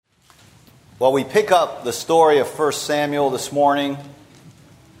Well, we pick up the story of 1 Samuel this morning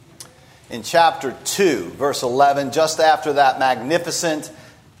in chapter 2, verse 11, just after that magnificent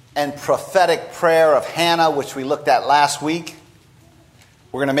and prophetic prayer of Hannah, which we looked at last week.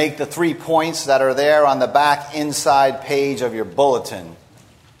 We're going to make the 3 points that are there on the back inside page of your bulletin.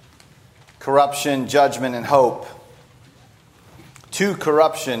 Corruption, judgment, and hope. To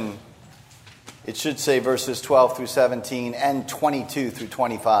corruption, it should say verses 12 through 17 and 22 through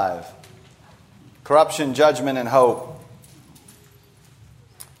 25. Corruption, judgment, and hope.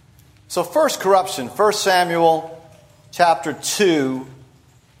 So first corruption, 1 Samuel chapter 2,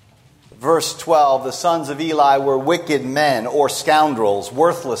 verse 12. The sons of Eli were wicked men or scoundrels,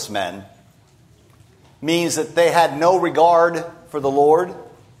 worthless men. Means that they had no regard for the Lord.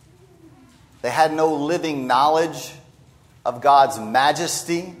 They had no living knowledge of God's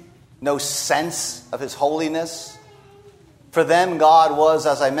majesty, no sense of His holiness. For them, God was,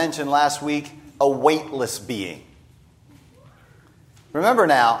 as I mentioned last week, a weightless being. Remember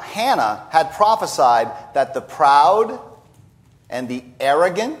now, Hannah had prophesied that the proud and the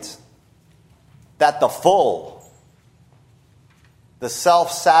arrogant, that the full, the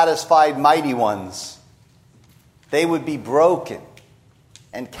self-satisfied mighty ones, they would be broken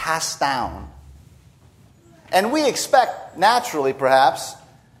and cast down. And we expect, naturally perhaps,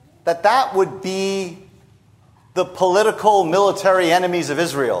 that would be the political, military enemies of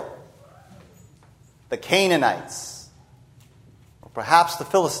Israel. The Canaanites, or perhaps the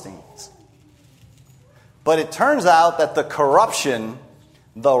Philistines. But it turns out that the corruption,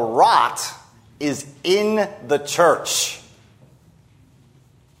 the rot, is in the church,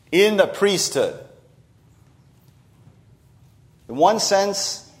 in the priesthood. In one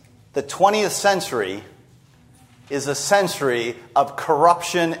sense, the 20th century is a century of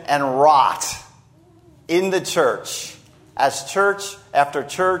corruption and rot in the church. As church after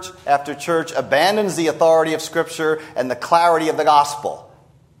church after church abandons the authority of Scripture and the clarity of the gospel.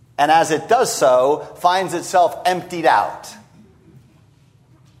 And as it does so, finds itself emptied out.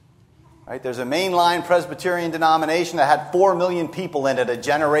 Right? There's a mainline Presbyterian denomination that had 4 million people in it a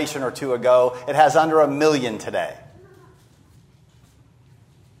generation or two ago. It has under 1 million today.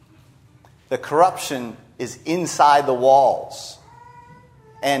 The corruption is inside the walls.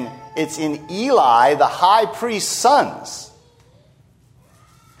 And it's in Eli, the high priest's sons.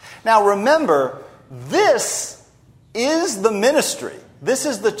 Now remember, this is the ministry. This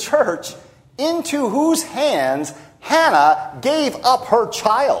is the church into whose hands Hannah gave up her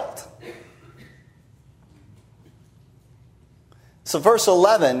child. So verse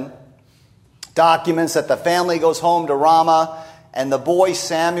 11 documents that the family goes home to Ramah, and the boy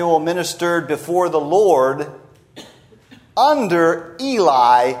Samuel ministered before the Lord under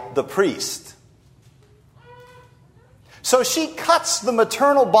Eli the priest. So she cuts the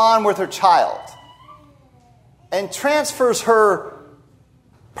maternal bond with her child and transfers her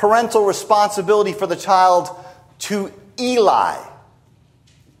parental responsibility for the child to Eli,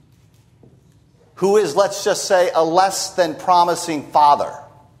 who is, let's just say, a less than promising father,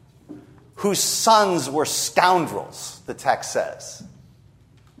 whose sons were scoundrels, the text says.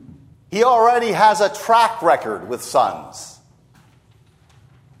 He already has a track record with sons.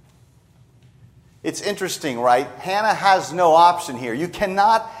 It's interesting, right? Hannah has no option here. You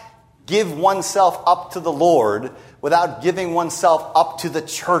cannot give oneself up to the Lord without giving oneself up to the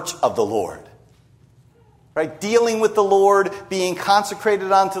church of the Lord. Right? Dealing with the Lord, being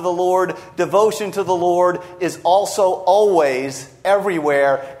consecrated unto the Lord, devotion to the Lord is also always,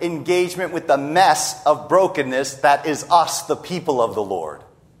 everywhere, engagement with the mess of brokenness that is us, the people of the Lord.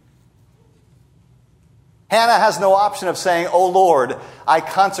 Hannah has no option of saying, "Oh Lord, I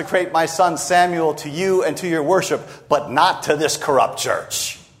consecrate my son Samuel to you and to your worship, but not to this corrupt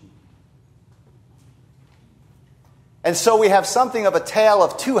church." And so we have something of a tale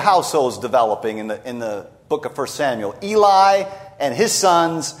of two households developing in the book of 1 Samuel. Eli and his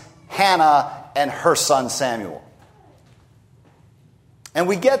sons, Hannah and her son Samuel. And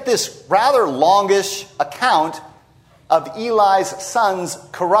we get this rather longish account of Eli's sons'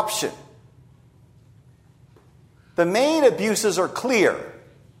 corruption. The main abuses are clear.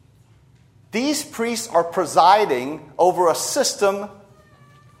 These priests are presiding over a system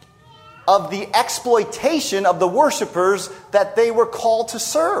of the exploitation of the worshipers that they were called to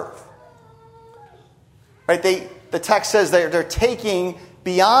serve. Right? The text says they're taking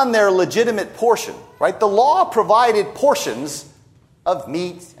beyond their legitimate portion. Right? The law provided portions of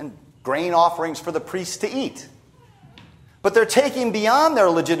meat and grain offerings for the priests to eat. But they're taking beyond their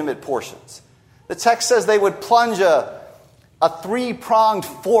legitimate portions. The text says they would plunge a 3-pronged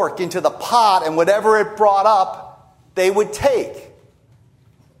fork into the pot, and whatever it brought up, they would take.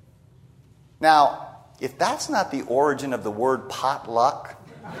 Now, if that's not the origin of the word potluck,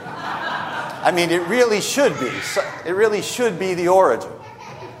 I mean, it really should be. It really should be the origin.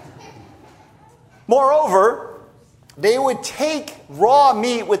 Moreover, they would take raw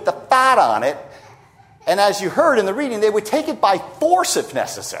meat with the fat on it, and as you heard in the reading, they would take it by force if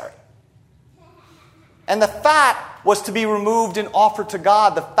necessary. And the fat was to be removed and offered to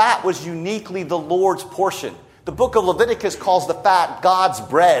God. The fat was uniquely the Lord's portion. The book of Leviticus calls the fat God's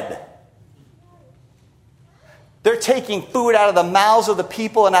bread. They're taking food out of the mouths of the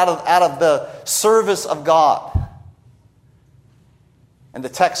people and out of the service of God. And the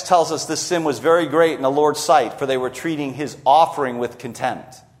text tells us this sin was very great in the Lord's sight, for they were treating his offering with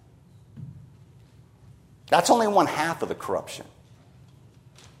contempt. That's only one half of the corruption.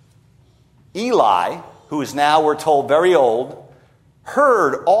 Eli, who is now, we're told, very old,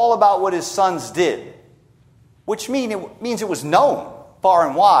 heard all about what his sons did, which means it was known far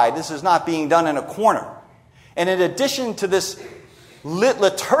and wide. This is not being done in a corner. And in addition to this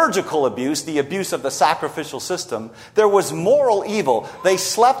liturgical abuse, the abuse of the sacrificial system, there was moral evil. They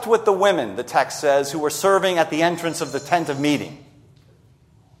slept with the women, the text says, who were serving at the entrance of the tent of meeting.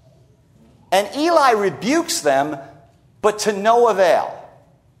 And Eli rebukes them, but to no avail.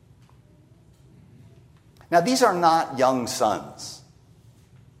 Now, these are not young sons.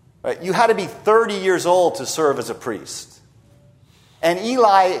 Right? You had to be 30 years old to serve as a priest. And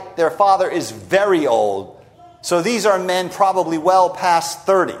Eli, their father, is very old. So these are men probably well past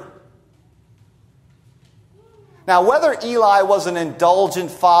 30. Now, whether Eli was an indulgent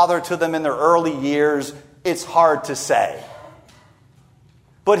father to them in their early years, it's hard to say.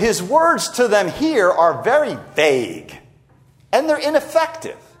 But his words to them here are very vague, and they're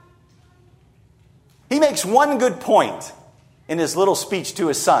ineffective. He makes one good point in his little speech to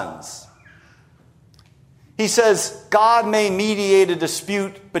his sons. He says, God may mediate a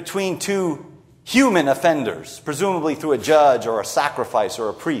dispute between two human offenders, presumably through a judge or a sacrifice or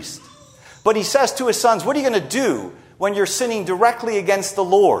a priest. But he says to his sons, what are you going to do when you're sinning directly against the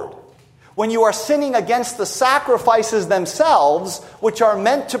Lord? When you are sinning against the sacrifices themselves, which are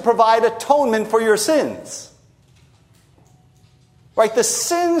meant to provide atonement for your sins. Right? The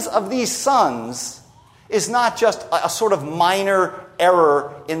sins of these sons is not just a sort of minor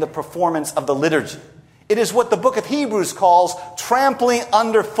error in the performance of the liturgy. It is what the book of Hebrews calls trampling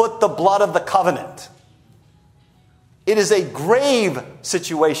underfoot the blood of the covenant. It is a grave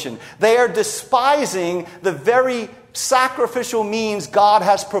situation. They are despising the very sacrificial means God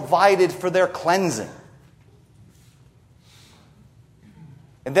has provided for their cleansing.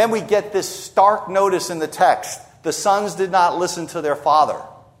 And then we get this stark notice in the text. The sons did not listen to their father,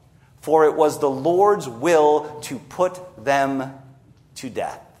 for it was the Lord's will to put them to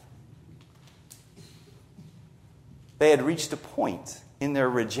death. They had reached a point in their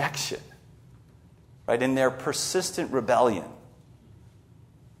rejection, right, in their persistent rebellion,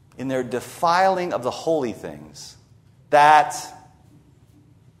 in their defiling of the holy things, that,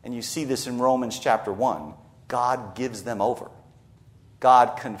 and you see this in Romans chapter 1, God gives them over.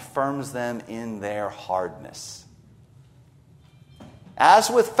 God confirms them in their hardness. As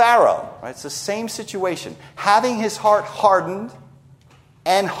with Pharaoh, right, it's the same situation. Having his heart hardened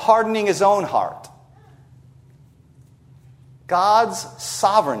and hardening his own heart. God's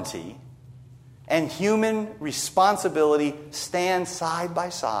sovereignty and human responsibility stand side by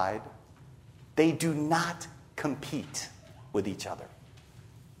side. They do not compete with each other.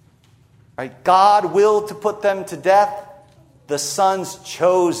 Right? God willed to put them to death. The sons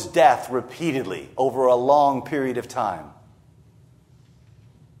chose death repeatedly over a long period of time.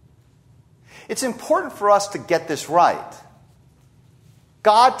 It's important for us to get this right.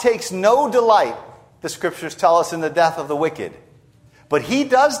 God takes no delight, the scriptures tell us, in the death of the wicked. But he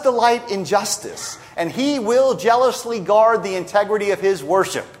does delight in justice, and he will jealously guard the integrity of his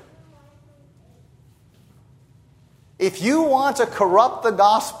worship. If you want to corrupt the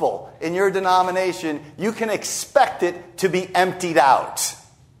gospel in your denomination, you can expect it to be emptied out.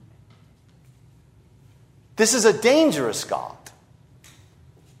 This is a dangerous God.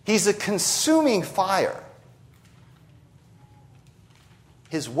 He's a consuming fire.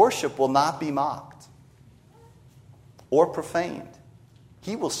 His worship will not be mocked or profaned.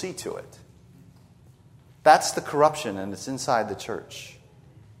 He will see to it. That's the corruption, and it's inside the church.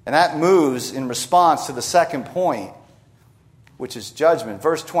 And that moves in response to the second point, which is judgment.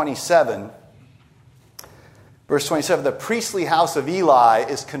 Verse 27, the priestly house of Eli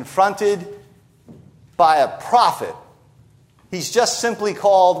is confronted by a prophet. He's just simply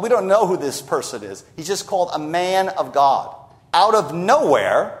called, we don't know who this person is. He's just called a man of God. Out of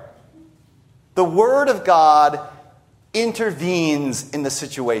nowhere, the word of God intervenes in the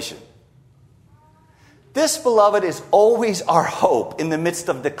situation. This, beloved, is always our hope in the midst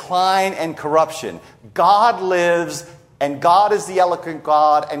of decline and corruption. God lives, and God is the eloquent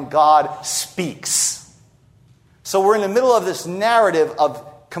God, and God speaks. So we're in the middle of this narrative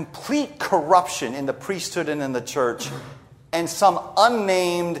of complete corruption in the priesthood and in the church, and some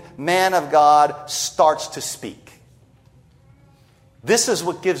unnamed man of God starts to speak. This is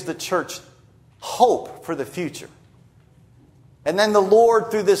what gives the church hope for the future. And then the Lord,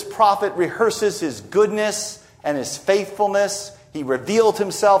 through this prophet, rehearses his goodness and his faithfulness. He revealed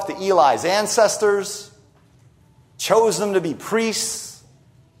himself to Eli's ancestors, chose them to be priests.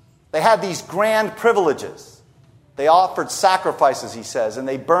 They had these grand privileges. They offered sacrifices, he says, and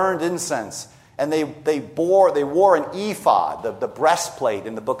they burned incense. And they wore an ephod, the breastplate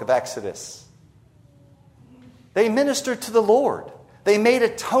in the book of Exodus. They ministered to the Lord. They made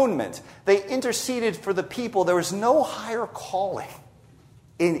atonement. They interceded for the people. There was no higher calling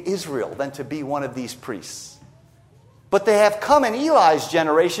in Israel than to be one of these priests. But they have come in Eli's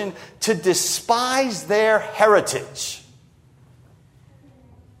generation to despise their heritage.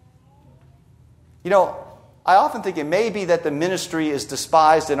 You know, I often think it may be that the ministry is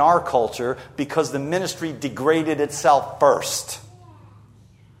despised in our culture because the ministry degraded itself first.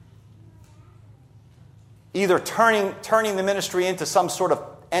 Either turning the ministry into some sort of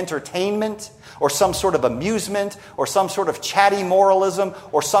entertainment, or some sort of amusement, or some sort of chatty moralism,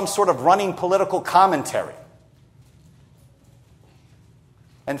 or some sort of running political commentary.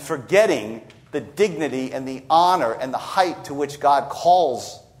 And forgetting the dignity and the honor and the height to which God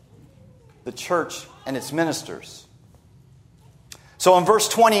calls the church and its ministers. So in verse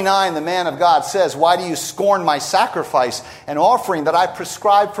 29, the man of God says, "Why do you scorn my sacrifice and offering that I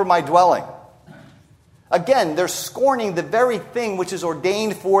prescribed for my dwelling?" Again, they're scorning the very thing which is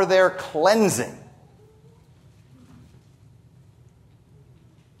ordained for their cleansing.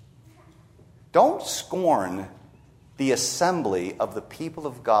 Don't scorn the assembly of the people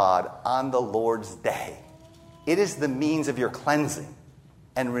of God on the Lord's day. It is the means of your cleansing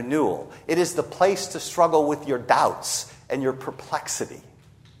and renewal. It is the place to struggle with your doubts and your perplexity.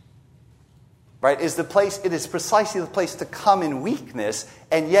 Right? It is precisely the place to come in weakness,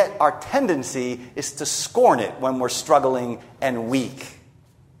 and yet our tendency is to scorn it when we're struggling and weak.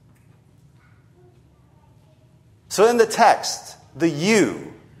 So in the text, the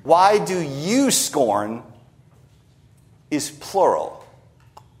you, why do you scorn, is plural.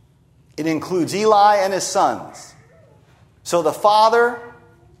 It includes Eli and his sons. So the father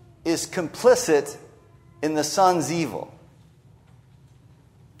is complicit in the son's evil.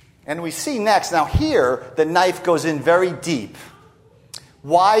 And we see next, now here, the knife goes in very deep.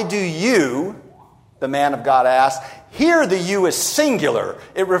 Why do you, the man of God asks, here the you is singular.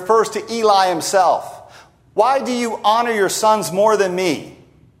 It refers to Eli himself. Why do you honor your sons more than me?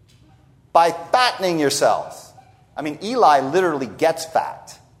 By fattening yourselves. I mean, Eli literally gets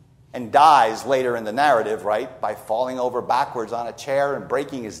fat and dies later in the narrative, right? By falling over backwards on a chair and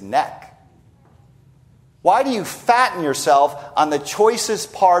breaking his neck. Why do you fatten yourself on the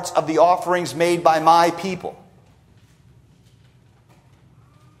choicest parts of the offerings made by my people?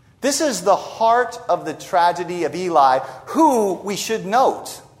 This is the heart of the tragedy of Eli, who, we should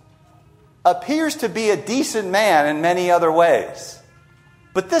note, appears to be a decent man in many other ways.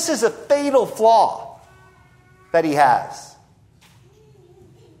 But this is a fatal flaw that he has.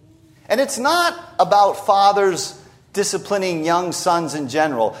 And it's not about fathers disciplining young sons in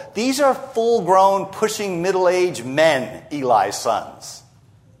general. These are full-grown, pushing middle-aged men, Eli's sons.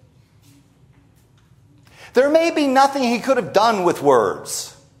 There may be nothing he could have done with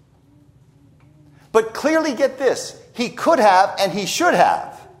words. But clearly get this, he could have and he should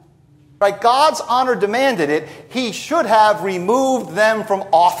have. Right? God's honor demanded it. He should have removed them from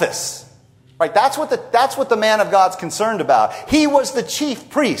office. Right? That's what the man of God's concerned about. He was the chief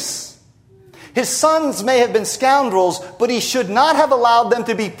priest. His sons may have been scoundrels, but he should not have allowed them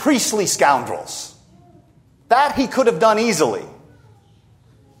to be priestly scoundrels. That he could have done easily.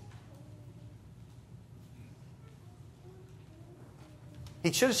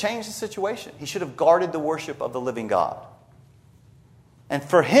 He should have changed the situation. He should have guarded the worship of the living God. And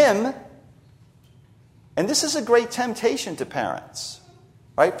for him, and this is a great temptation to parents,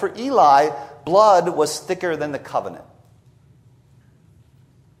 right? For Eli, blood was thicker than the covenant.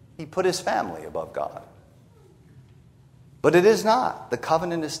 He put his family above God. But it is not. The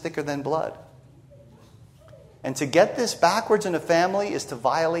covenant is thicker than blood. And to get this backwards in a family is to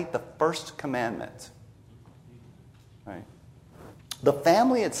violate the first commandment. Right? The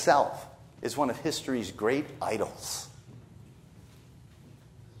family itself is one of history's great idols.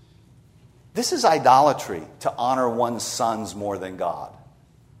 This is idolatry, to honor one's sons more than God.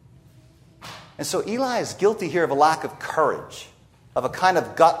 And so Eli is guilty here of a lack of courage, of a kind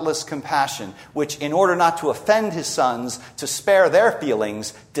of gutless compassion, which, in order not to offend his sons, to spare their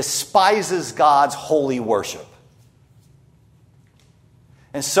feelings, despises God's holy worship.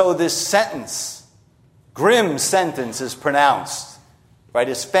 And so this sentence, grim sentence, is pronounced. Right?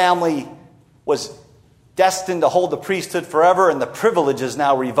 His family was destined to hold the priesthood forever, and the privilege is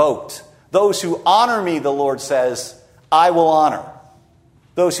now revoked. Those who honor me, the Lord says, I will honor.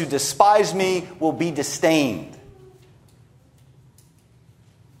 Those who despise me will be disdained.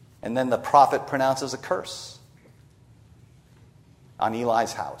 And then the prophet pronounces a curse on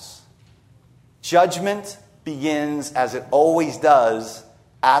Eli's house. Judgment begins, as it always does,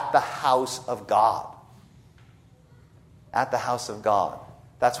 at the house of God. At the house of God.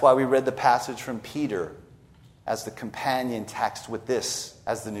 That's why we read the passage from Peter as the companion text with this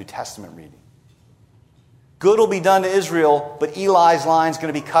as the New Testament reading. Good will be done to Israel, but Eli's line is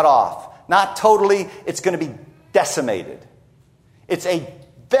going to be cut off. Not totally, it's going to be decimated. It's a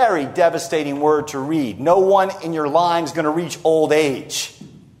very devastating word to read. No one in your line is going to reach old age.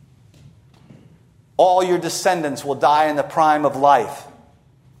 All your descendants will die in the prime of life.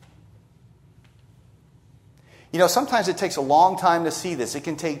 You know, sometimes it takes a long time to see this. It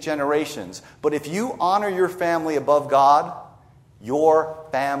can take generations. But if you honor your family above God, your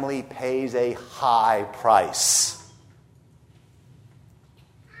family pays a high price.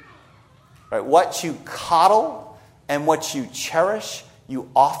 Right? What you coddle and what you cherish,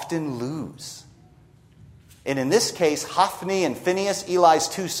 you often lose. And in this case, Hophni and Phinehas, Eli's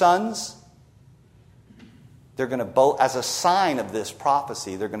two sons, they're going to both, as a sign of this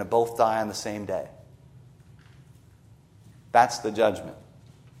prophecy, they're going to both die on the same day. That's the judgment.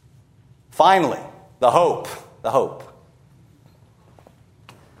 Finally, the hope. The hope.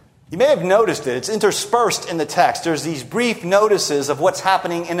 You may have noticed it. It's interspersed in the text. There's these brief notices of what's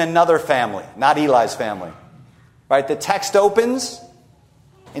happening in another family, not Eli's family. Right? The text opens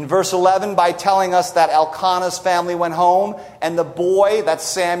in verse 11 by telling us that Elkanah's family went home, and the boy, that's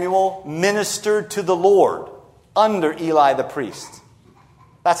Samuel, ministered to the Lord under Eli the priest.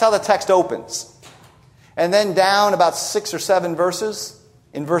 That's how the text opens. And then down about 6 or 7 verses,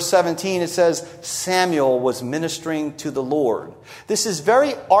 in verse 17 it says, Samuel was ministering to the Lord. This is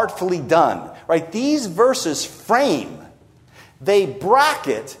very artfully done, right? These verses frame, they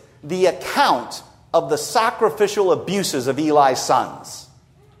bracket the account of the sacrificial abuses of Eli's sons.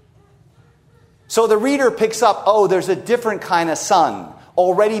 So the reader picks up, oh, there's a different kind of son,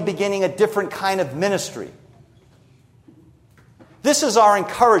 already beginning a different kind of ministry. This is our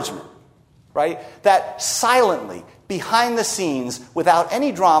encouragement. Right? That silently, behind the scenes, without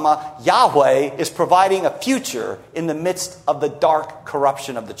any drama, Yahweh is providing a future in the midst of the dark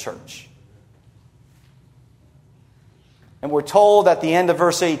corruption of the church. And we're told at the end of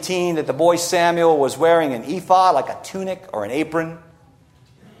verse 18 that the boy Samuel was wearing an ephod, like a tunic or an apron.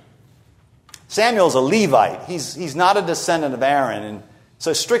 Samuel's a Levite. He's not a descendant of Aaron. And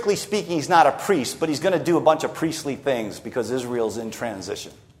so strictly speaking, he's not a priest, but he's going to do a bunch of priestly things because Israel's in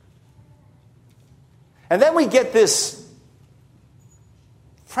transition. And then we get this,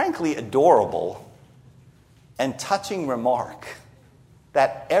 frankly, adorable and touching remark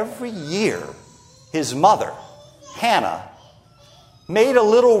that every year his mother, Hannah, made a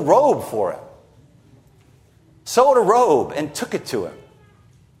little robe for him. Sewed a robe and took it to him.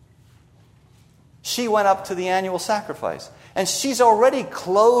 She went up to the annual sacrifice. And she's already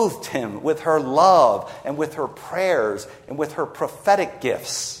clothed him with her love and with her prayers and with her prophetic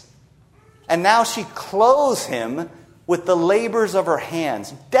gifts. And now she clothes him with the labors of her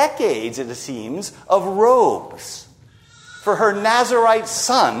hands. Decades, it seems, of robes for her Nazirite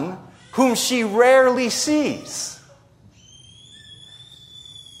son, whom she rarely sees.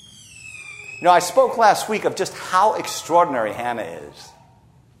 You know, I spoke last week of just how extraordinary Hannah is.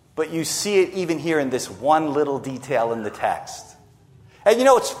 But you see it even here in this one little detail in the text. And you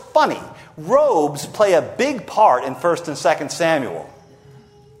know, it's funny. Robes play a big part in 1 and 2 Samuel.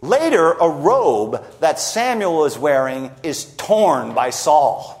 Later, a robe that Samuel is wearing is torn by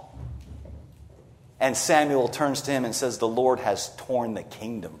Saul. And Samuel turns to him and says, the Lord has torn the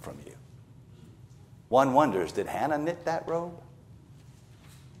kingdom from you. One wonders, did Hannah knit that robe?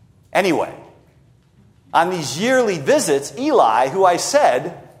 Anyway, on these yearly visits, Eli, who I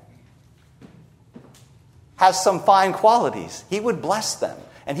said has some fine qualities, he would bless them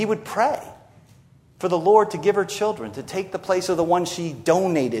and he would pray for the Lord to give her children, to take the place of the one she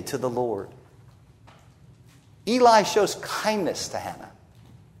donated to the Lord. Eli shows kindness to Hannah.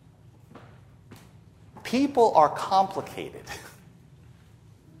 People are complicated.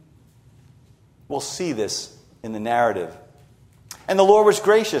 We'll see this in the narrative. And the Lord was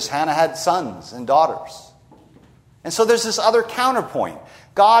gracious. Hannah had sons and daughters. And so there's this other counterpoint.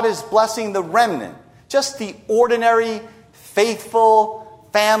 God is blessing the remnant, just the ordinary, faithful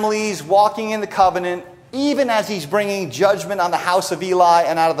families walking in the covenant, even as he's bringing judgment on the house of Eli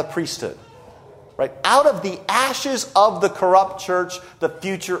and out of the priesthood. Right? Out of the ashes of the corrupt church, the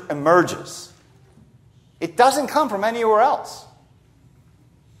future emerges. It doesn't come from anywhere else.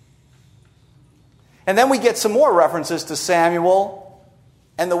 And then we get some more references to Samuel.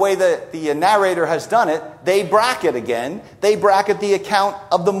 And the way that the narrator has done it, they bracket again. They bracket the account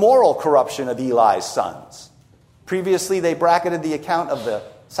of the moral corruption of Eli's sons. Previously, they bracketed the account of the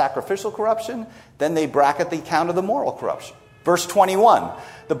sacrificial corruption. Then they bracket the account of the moral corruption. Verse 21,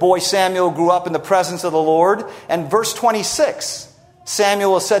 the boy Samuel grew up in the presence of the Lord. And verse 26,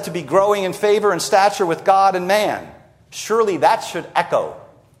 Samuel is said to be growing in favor and stature with God and man. Surely that should echo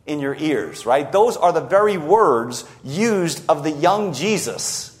in your ears, right? Those are the very words used of the young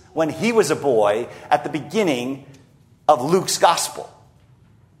Jesus when he was a boy at the beginning of Luke's gospel.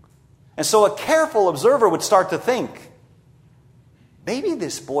 And so a careful observer would start to think, maybe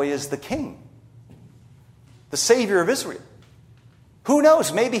this boy is the king, the Savior of Israel. Who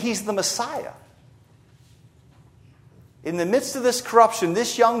knows? Maybe he's the Messiah. In the midst of this corruption,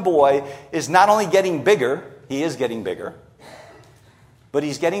 this young boy is not only getting bigger, he is getting bigger, but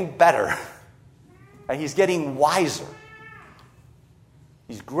he's getting better. And he's getting wiser.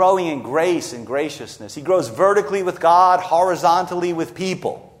 He's growing in grace and graciousness. He grows vertically with God, horizontally with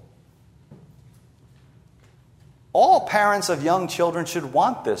people. All parents of young children should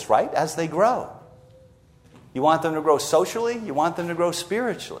want this, right? As they grow. You want them to grow socially. You want them to grow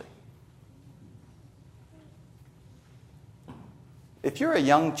spiritually. If you're a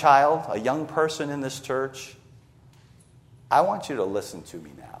young child, a young person in this church, I want you to listen to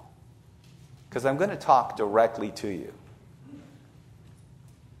me now, because I'm going to talk directly to you.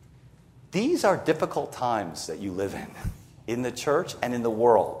 These are difficult times that you live in the church and in the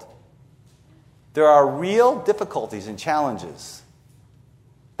world. There are real difficulties and challenges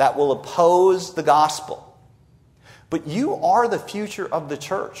that will oppose the gospel. But you are the future of the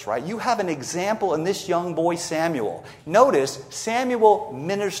church, right? You have an example in this young boy, Samuel. Notice, Samuel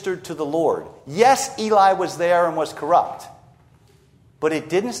ministered to the Lord. Yes, Eli was there and was corrupt. But it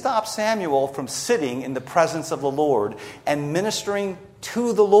didn't stop Samuel from sitting in the presence of the Lord and ministering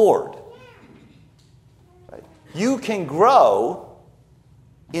to the Lord. Right? You can grow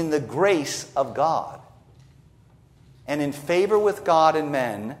in the grace of God and in favor with God and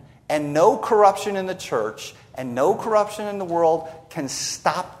men, and no corruption in the church and no corruption in the world can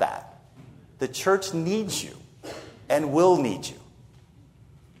stop that. The church needs you and will need you.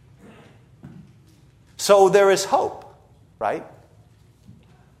 So there is hope, right?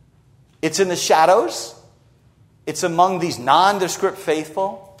 It's in the shadows. It's among these nondescript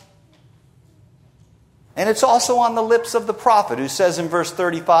faithful. And it's also on the lips of the prophet who says in verse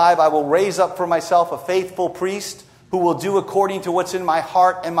 35, I will raise up for myself a faithful priest who will do according to what's in my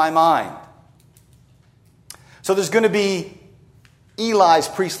heart and my mind. So there's going to be Eli's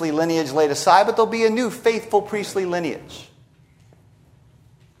priestly lineage laid aside, but there'll be a new faithful priestly lineage.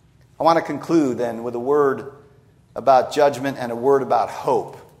 I want to conclude then with a word about judgment and a word about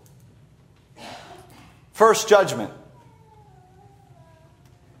hope. First, judgment.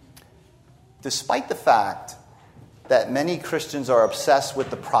 Despite the fact that many Christians are obsessed with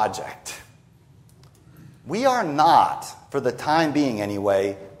the project, we are not, for the time being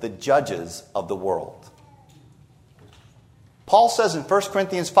anyway, the judges of the world. Paul says in 1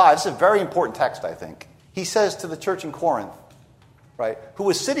 Corinthians 5, this is a very important text, I think. He says to the church in Corinth, right, who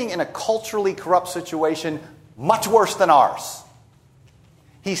was sitting in a culturally corrupt situation much worse than ours.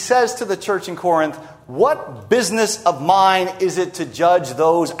 He says to the church in Corinth, what business of mine is it to judge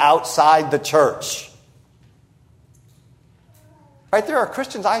those outside the church? Right, there are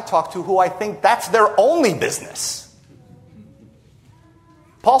Christians I talk to who I think that's their only business.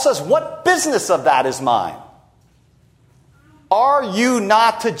 Paul says, what business of that is mine? Are you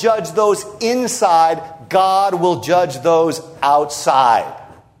not to judge those inside? God will judge those outside.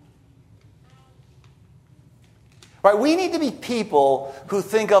 Right? We need to be people who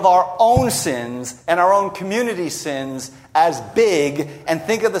think of our own sins and our own community sins as big and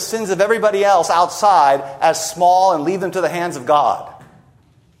think of the sins of everybody else outside as small and leave them to the hands of God.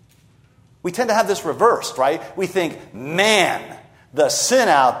 We tend to have this reversed, right? We think, man, the sin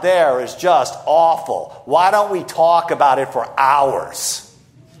out there is just awful. Why don't we talk about it for hours?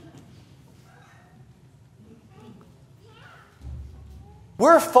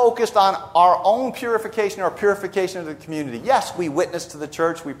 We're focused on our own purification or purification of the community. Yes, we witness to the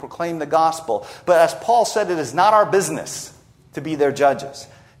church, we proclaim the gospel. But as Paul said, it is not our business. to be their judges.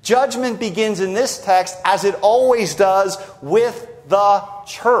 Judgment begins in this text, as it always does, with the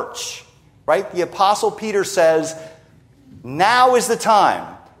church. Right? The Apostle Peter says, now is the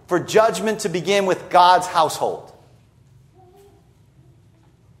time for judgment to begin with God's household.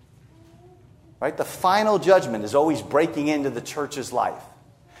 Right? The final judgment is always breaking into the church's life.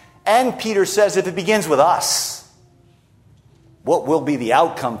 And Peter says, if it begins with us, what will be the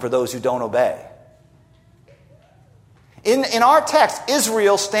outcome for those who don't obey? In our text,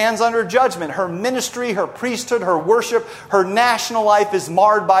 Israel stands under judgment. Her ministry, her priesthood, her worship, her national life is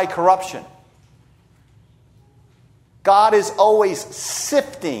marred by corruption. God is always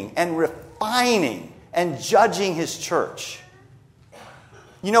sifting and refining and judging His church.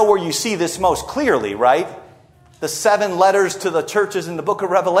 You know where you see this most clearly, right? The 7 letters to the churches in the book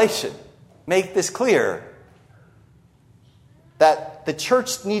of Revelation make this clear. That the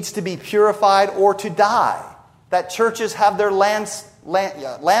church needs to be purified or to die. That churches have their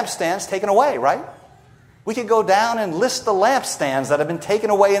lampstands taken away, right? We could go down and list the lampstands that have been taken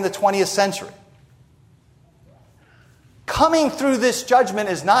away in the 20th century. Coming through this judgment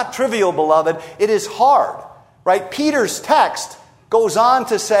is not trivial, beloved. It is hard, right? Peter's text goes on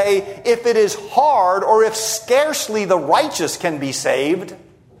to say, if it is hard, or if scarcely the righteous can be saved,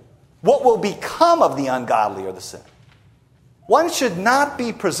 what will become of the ungodly or the sinner? One should not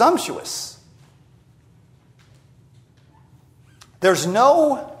be presumptuous. There's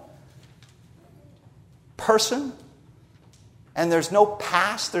no person and there's no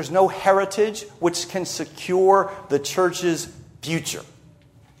past, there's no heritage which can secure the church's future.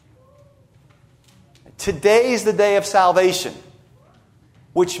 Today is the day of salvation,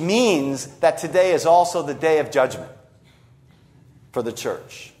 which means that today is also the day of judgment for the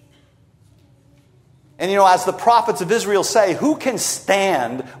church. And as the prophets of Israel say, who can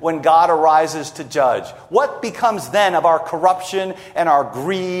stand when God arises to judge? What becomes then of our corruption and our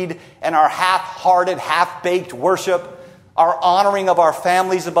greed and our half-hearted, half-baked worship, our honoring of our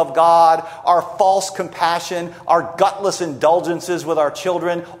families above God, our false compassion, our gutless indulgences with our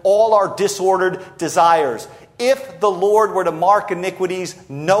children, all our disordered desires? If the Lord were to mark iniquities,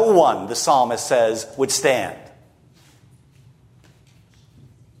 no one, the psalmist says, would stand.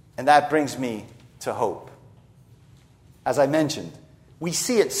 And that brings me to hope. As I mentioned, we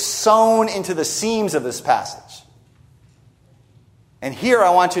see it sewn into the seams of this passage. And here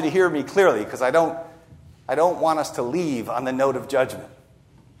I want you to hear me clearly, because I don't want us to leave on the note of judgment.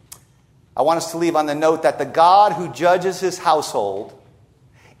 I want us to leave on the note that the God who judges His household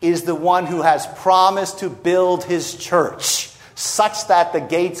is the one who has promised to build His church such that the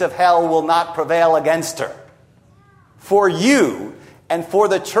gates of hell will not prevail against her. For you and for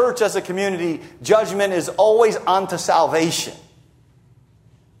the church as a community, judgment is always unto salvation.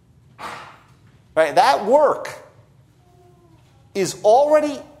 Right? That work is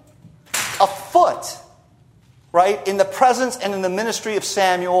already afoot, right, in the presence and in the ministry of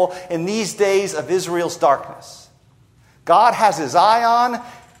Samuel in these days of Israel's darkness. God has His eye on,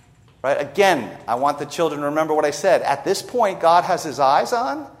 right? Again, I want the children to remember what I said. At this point, God has His eyes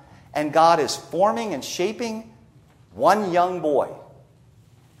on, and God is forming and shaping one young boy.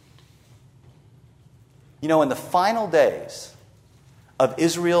 In the final days of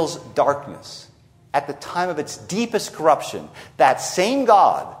Israel's darkness, at the time of its deepest corruption, that same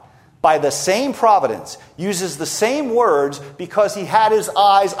God, by the same providence, uses the same words because He had His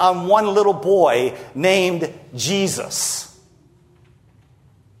eyes on one little boy named Jesus,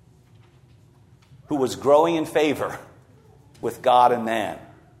 who was growing in favor with God and man.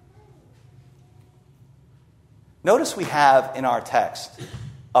 Notice we have in our text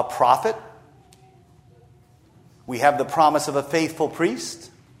a prophet. We have the promise of a faithful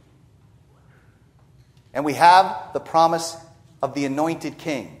priest. And we have the promise of the anointed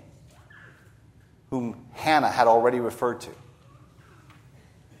king, whom Hannah had already referred to.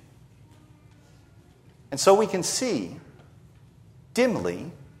 And so we can see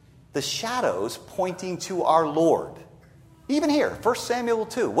dimly the shadows pointing to our Lord. Even here, 1 Samuel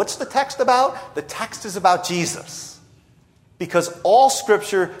 2. What's the text about? The text is about Jesus. Because all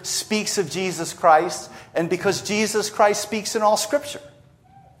Scripture speaks of Jesus Christ, and because Jesus Christ speaks in all Scripture.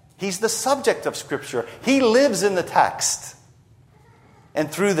 He's the subject of Scripture. He lives in the text and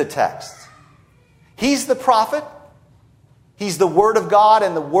through the text. He's the prophet. He's the Word of God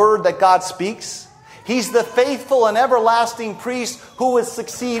and the Word that God speaks. He's the faithful and everlasting priest who would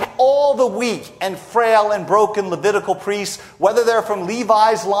succeed all the weak and frail and broken Levitical priests, whether they're from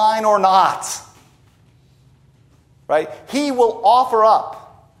Levi's line or not. Right? He will offer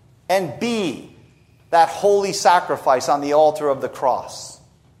up and be that holy sacrifice on the altar of the cross.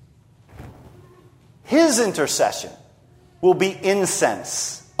 His intercession will be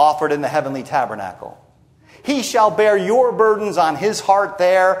incense offered in the heavenly tabernacle. He shall bear your burdens on his heart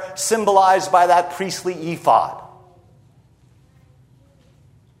there, symbolized by that priestly ephod.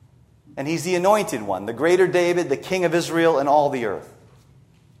 And he's the anointed one, the greater David, the king of Israel and all the earth.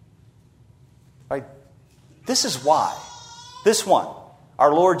 Right? This is why. This one,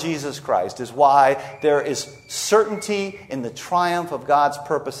 our Lord Jesus Christ, is why there is certainty in the triumph of God's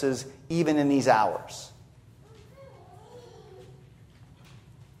purposes even in these hours.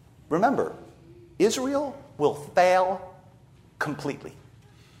 Remember, Israel will fail completely.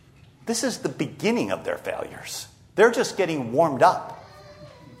 This is the beginning of their failures. They're just getting warmed up.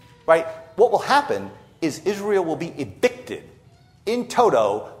 Right? What will happen is Israel will be evicted in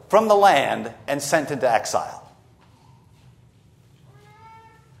toto from the land and sent into exile.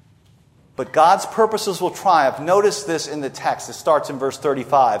 But God's purposes will triumph. Notice this in the text. It starts in verse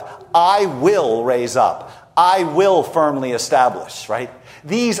 35. I will raise up. I will firmly establish. Right?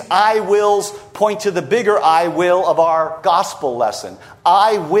 These I wills point to the bigger I will of our gospel lesson.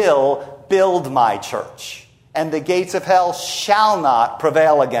 I will build my church, and the gates of hell shall not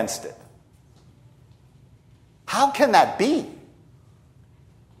prevail against it. How can that be?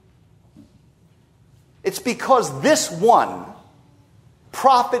 It's because this one,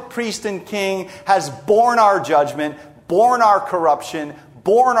 prophet, priest, and king, has borne our judgment, borne our corruption,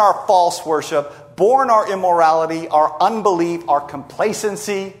 borne our false worship, borne our immorality, our unbelief, our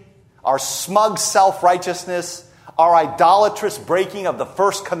complacency, our smug self-righteousness, our idolatrous breaking of the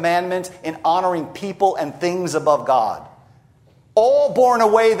first commandment in honoring people and things above God. All borne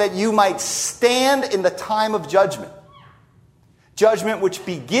away that you might stand in the time of judgment. Judgment which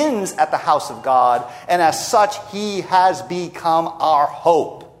begins at the house of God, and as such he has become our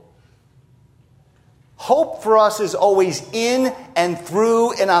hope. Hope for us is always in and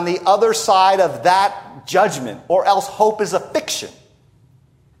through and on the other side of that judgment, or else hope is a fiction.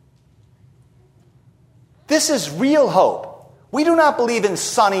 This is real hope. We do not believe in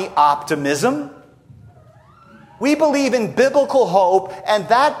sunny optimism. We believe in biblical hope, and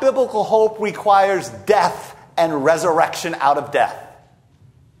that biblical hope requires death and resurrection out of death.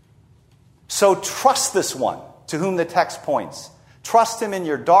 So trust this one to whom the text points. Trust him in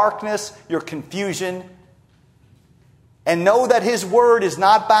your darkness, your confusion, and know that his word is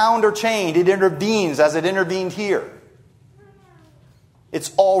not bound or chained. It intervenes as it intervened here.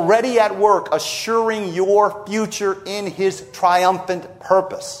 It's already at work, assuring your future in his triumphant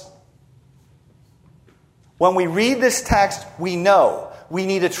purpose. When we read this text, we know we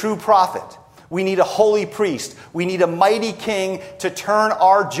need a true prophet. We need a holy priest. We need a mighty king to turn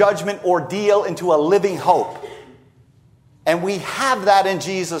our judgment ordeal into a living hope. And we have that in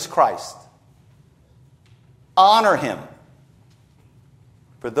Jesus Christ. Honor him.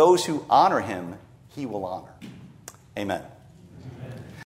 For those who honor him, he will honor. Amen.